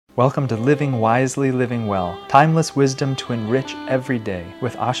Welcome to Living Wisely, Living Well, timeless wisdom to enrich every day,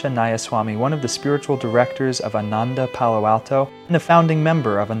 with Asha Nayaswami, one of the spiritual directors of Ananda Palo Alto and a founding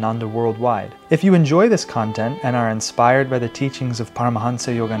member of Ananda Worldwide. If you enjoy this content and are inspired by the teachings of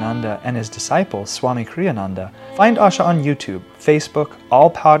Paramahansa Yogananda and his disciple, Swami Kriyananda, find Asha on YouTube, Facebook,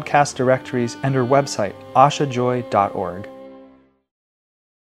 all podcast directories, and her website, ashajoy.org.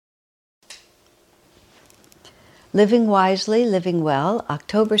 Living Wisely, Living Well,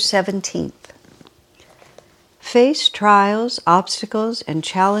 October 17th. Face trials, obstacles, and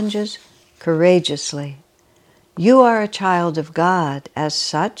challenges courageously. You are a child of God. As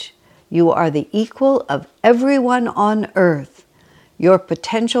such, you are the equal of everyone on earth. Your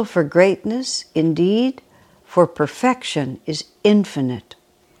potential for greatness, indeed, for perfection, is infinite.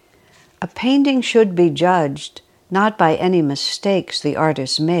 A painting should be judged not by any mistakes the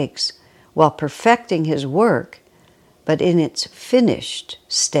artist makes while perfecting his work, but in its finished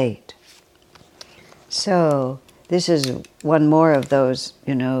state. So this is one more of those,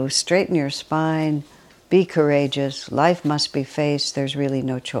 straighten your spine, be courageous, life must be faced, there's really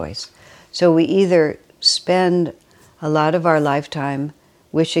no choice. So we either spend a lot of our lifetime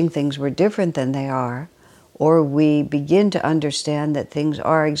wishing things were different than they are, or we begin to understand that things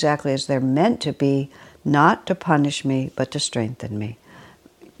are exactly as they're meant to be, not to punish me, but to strengthen me.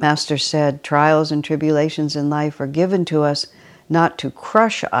 Master said, trials and tribulations in life are given to us not to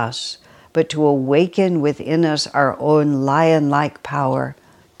crush us, but to awaken within us our own lion-like power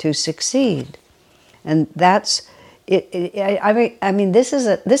to succeed. And that's it.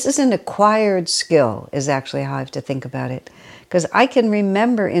 This is an acquired skill, is actually how I have to think about it. Because I can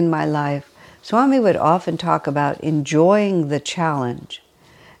remember in my life, Swami would often talk about enjoying the challenge.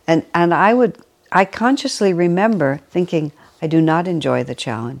 And I consciously remember thinking, I do not enjoy the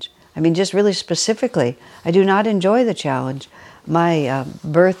challenge. Just really specifically, I do not enjoy the challenge. My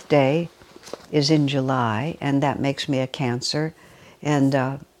birthday is in July, and that makes me a Cancer, and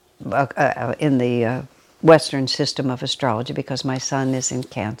in the Western system of astrology, because my sun is in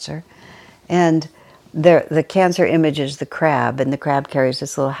Cancer. And the Cancer image is the crab, and the crab carries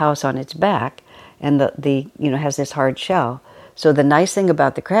this little house on its back, and the has this hard shell. So the nice thing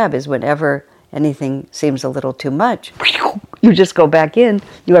about the crab is whenever anything seems a little too much, you just go back in,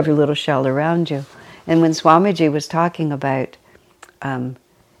 you have your little shell around you. And when Swamiji was talking about,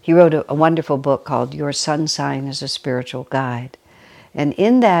 he wrote a wonderful book called Your Sun Sign as a Spiritual Guide. And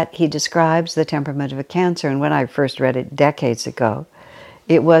in that, he describes the temperament of a Cancer. And when I first read it decades ago,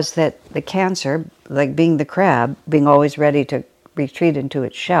 it was that the Cancer, like being the crab, being always ready to retreat into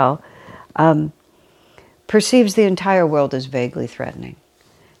its shell, perceives the entire world as vaguely threatening.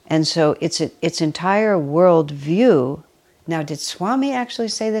 And so its entire world view. Now, did Swami actually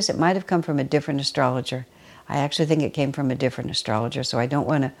say this? It might have come from a different astrologer. I actually think it came from a different astrologer, so I don't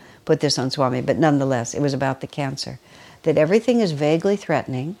want to put this on Swami, but nonetheless, it was about the Cancer. That everything is vaguely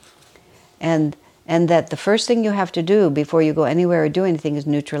threatening, and that the first thing you have to do before you go anywhere or do anything is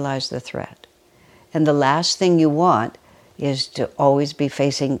neutralize the threat. And the last thing you want is to always be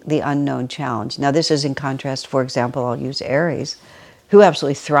facing the unknown challenge. Now, this is in contrast, for example, I'll use Aries, who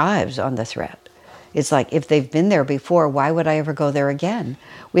absolutely thrives on the threat. It's like, if they've been there before, why would I ever go there again?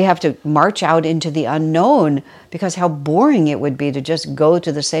 We have to march out into the unknown, because how boring it would be to just go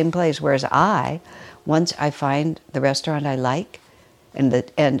to the same place. Whereas once I find the restaurant I like,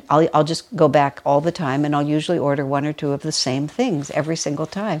 and I'll just go back all the time, and I'll usually order one or two of the same things every single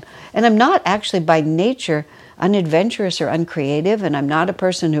time. And I'm not actually by nature unadventurous or uncreative, and I'm not a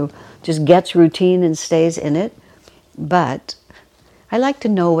person who just gets routine and stays in it, but I like to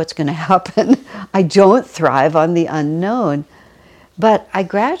know what's going to happen. I don't thrive on the unknown. But I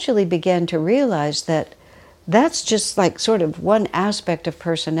gradually began to realize that that's just like sort of one aspect of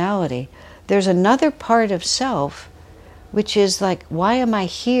personality. There's another part of self, which is like, why am I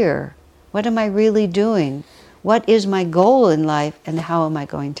here? What am I really doing? What is my goal in life, and how am I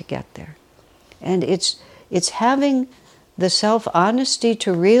going to get there? And it's having the self-honesty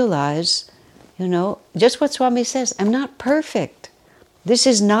to realize, just what Swami says, I'm not perfect. This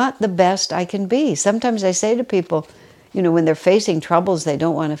is not the best I can be. Sometimes I say to people, when they're facing troubles they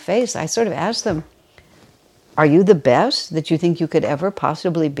don't want to face, I sort of ask them, are you the best that you think you could ever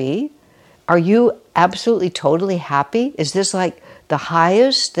possibly be? Are you absolutely, totally happy? Is this like the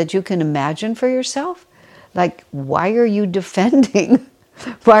highest that you can imagine for yourself? Like, why are you defending?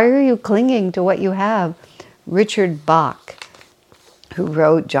 Why are you clinging to what you have? Richard Bach, who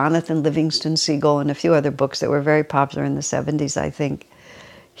wrote Jonathan Livingston Seagull and a few other books that were very popular in the 70s, I think.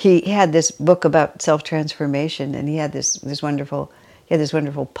 He had this book about self-transformation, and he had this wonderful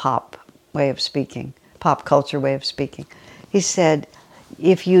pop way of speaking, pop culture way of speaking. He said,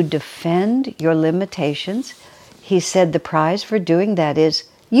 if you defend your limitations, he said the prize for doing that is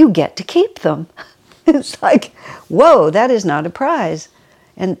you get to keep them. It's like, whoa, that is not a prize.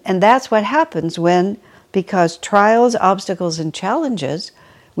 And that's what happens when, because trials, obstacles, and challenges,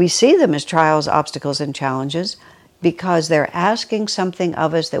 we see them as trials, obstacles, and challenges because they're asking something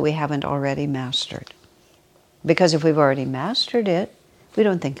of us that we haven't already mastered. Because if we've already mastered it, we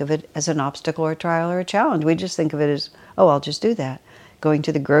don't think of it as an obstacle or a trial or a challenge. We just think of it as, oh, I'll just do that. Going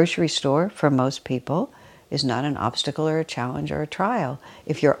to the grocery store, for most people, is not an obstacle or a challenge or a trial.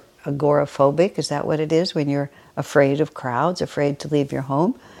 If you're agoraphobic, is that what it is? When you're afraid of crowds, afraid to leave your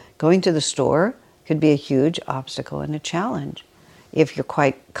home, going to the store could be a huge obstacle and a challenge. If you're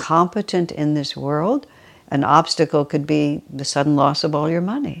quite competent in this world, an obstacle could be the sudden loss of all your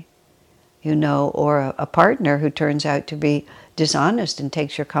money, or a partner who turns out to be dishonest and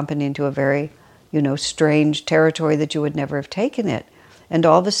takes your company into a very, strange territory that you would never have taken it. And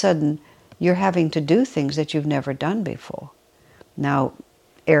all of a sudden, you're having to do things that you've never done before. Now,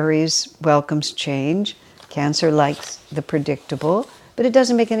 Aries welcomes change. Cancer likes the predictable, but it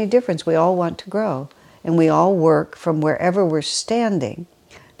doesn't make any difference. We all want to grow, and we all work from wherever we're standing.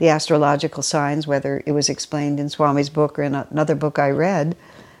 The astrological signs, whether it was explained in Swami's book or in another book I read,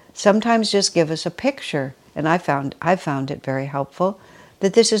 sometimes just give us a picture. And I found it very helpful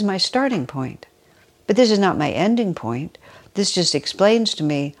that this is my starting point. But this is not my ending point. This just explains to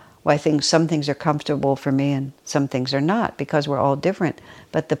me why some things are comfortable for me and some things are not, because we're all different.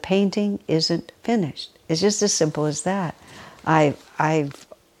 But the painting isn't finished. It's just as simple as that. I've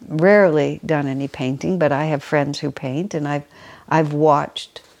rarely done any painting, but I have friends who paint, and I've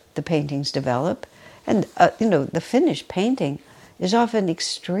watched the paintings develop. And the finished painting is often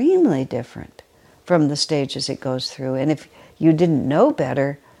extremely different from the stages it goes through. And if you didn't know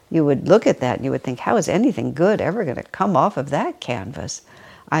better, you would look at that and you would think, how is anything good ever going to come off of that canvas?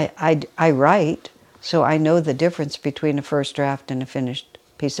 I write, so I know the difference between a first draft and a finished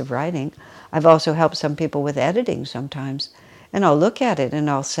piece of writing. I've also helped some people with editing sometimes. And I'll look at it and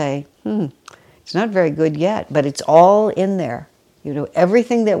I'll say, it's not very good yet, but it's all in there.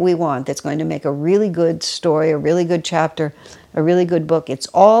 Everything that we want that's going to make a really good story, a really good chapter, a really good book, it's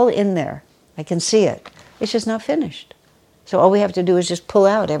all in there. I can see it. It's just not finished. So all we have to do is just pull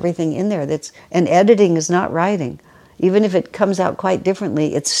out everything in there. And editing is not writing. Even if it comes out quite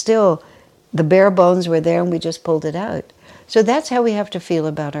differently, it's still, the bare bones were there and we just pulled it out. So that's how we have to feel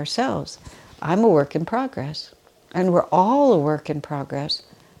about ourselves. I'm a work in progress. And we're all a work in progress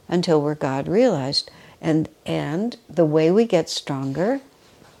until we're God realized. And the way we get stronger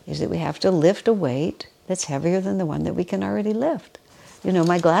is that we have to lift a weight that's heavier than the one that we can already lift.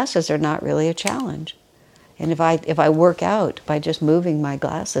 My glasses are not really a challenge. And if I work out by just moving my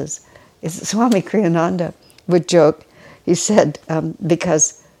glasses, Swami Kriyananda would joke. He said,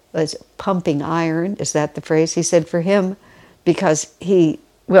 because it's pumping iron, is that the phrase? He said for him, because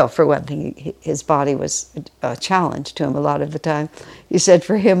for one thing, his body was a challenge to him a lot of the time. He said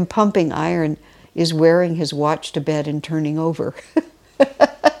for him, pumping iron is wearing his watch to bed and turning over.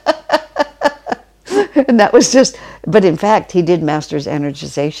 And that was but in fact, he did master's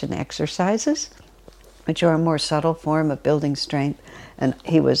energization exercises, which are a more subtle form of building strength. And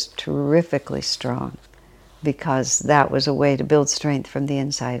he was terrifically strong because that was a way to build strength from the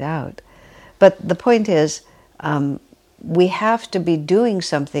inside out. But the point is, we have to be doing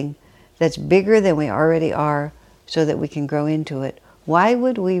something that's bigger than we already are so that we can grow into it. Why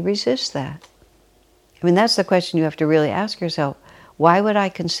would we resist that? That's the question you have to really ask yourself. Why would I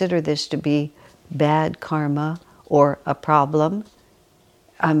consider this to be bad karma or a problem?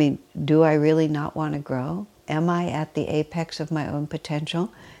 Do I really not want to grow? Am I at the apex of my own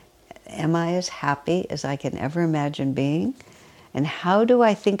potential? Am I as happy as I can ever imagine being? And how do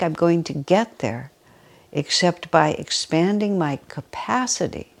I think I'm going to get there? Except by expanding my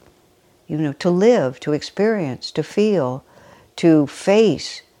capacity, to live, to experience, to feel, to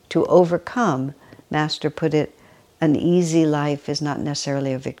face, to overcome. Master put it, an easy life is not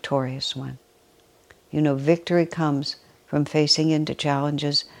necessarily a victorious one. Victory comes from facing into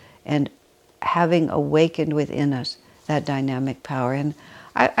challenges and having awakened within us that dynamic power. And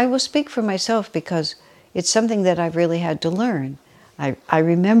I will speak for myself because it's something that I've really had to learn. I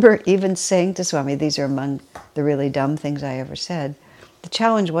remember even saying to Swami, these are among the really dumb things I ever said, the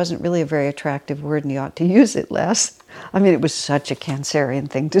challenge wasn't really a very attractive word and you ought to use it less. It was such a Cancerian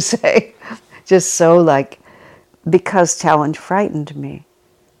thing to say. Just so because challenge frightened me.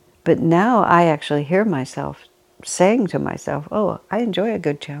 But now I actually hear myself saying to myself, oh, I enjoy a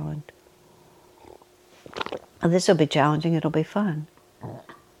good challenge. This will be challenging, it'll be fun.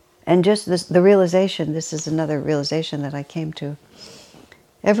 And just the realization, this is another realization that I came to,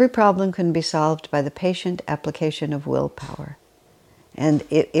 Every problem can be solved by the patient application of willpower. And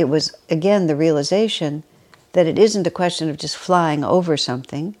it was, again, the realization that it isn't a question of just flying over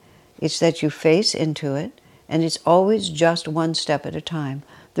something. It's that you face into it, and it's always just one step at a time.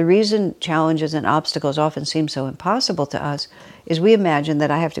 The reason challenges and obstacles often seem so impossible to us is we imagine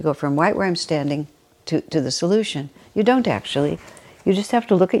that I have to go from right where I'm standing to the solution. You don't actually. You just have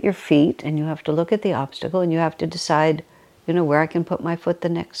to look at your feet, and you have to look at the obstacle, and you have to decide, where I can put my foot the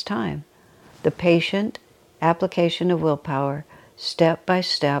next time. The patient application of willpower, step by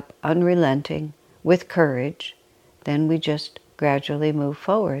step, unrelenting, with courage, then we just gradually move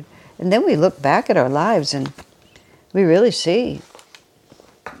forward. And then we look back at our lives and we really see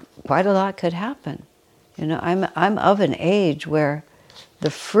quite a lot could happen. I'm of an age where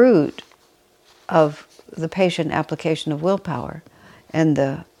the fruit of the patient application of willpower and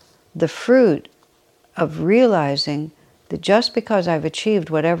the fruit of realizing that just because I've achieved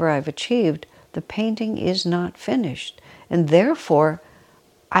whatever I've achieved, the painting is not finished. And therefore,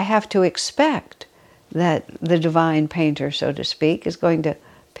 I have to expect that the divine painter, so to speak, is going to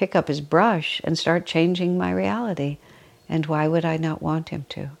pick up his brush and start changing my reality. And why would I not want him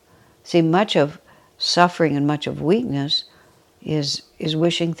to? See, much of suffering and much of weakness is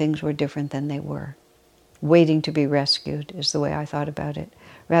wishing things were different than they were. Waiting to be rescued is the way I thought about it.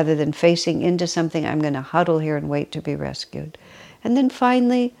 Rather than facing into something, I'm going to huddle here and wait to be rescued. And then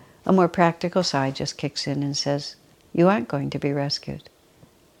finally, a more practical side just kicks in and says, you aren't going to be rescued.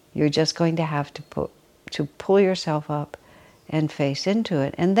 You're just going to have to pull yourself up and face into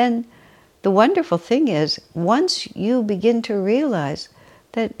it. And then the wonderful thing is, once you begin to realize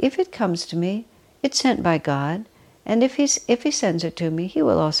that if it comes to me, it's sent by God, and if He sends it to me, He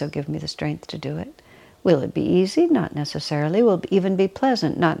will also give me the strength to do it. Will it be easy? Not necessarily. Will it even be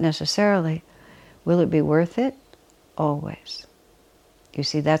pleasant? Not necessarily. Will it be worth it? Always. You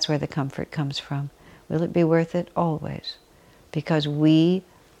see, that's where the comfort comes from. Will it be worth it? Always. Because we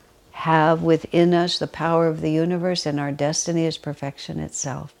have within us the power of the universe, and our destiny is perfection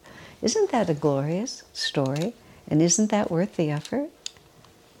itself. Isn't that a glorious story? And isn't that worth the effort?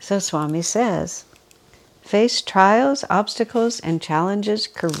 So Swami says, face trials, obstacles, and challenges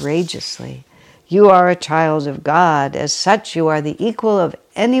courageously. You are a child of God. As such, you are the equal of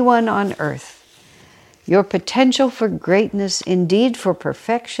anyone on earth. Your potential for greatness, indeed for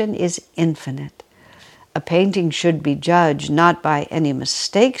perfection, is infinite. A painting should be judged not by any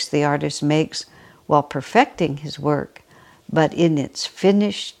mistakes the artist makes while perfecting his work, but in its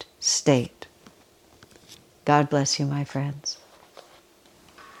finished state. God bless you, my friends.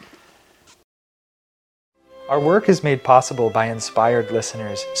 Our work is made possible by inspired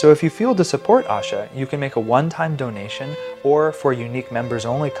listeners, so if you feel to support Asha, you can make a one-time donation, or for unique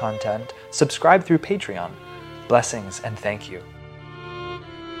members-only content, subscribe through Patreon. Blessings and thank you.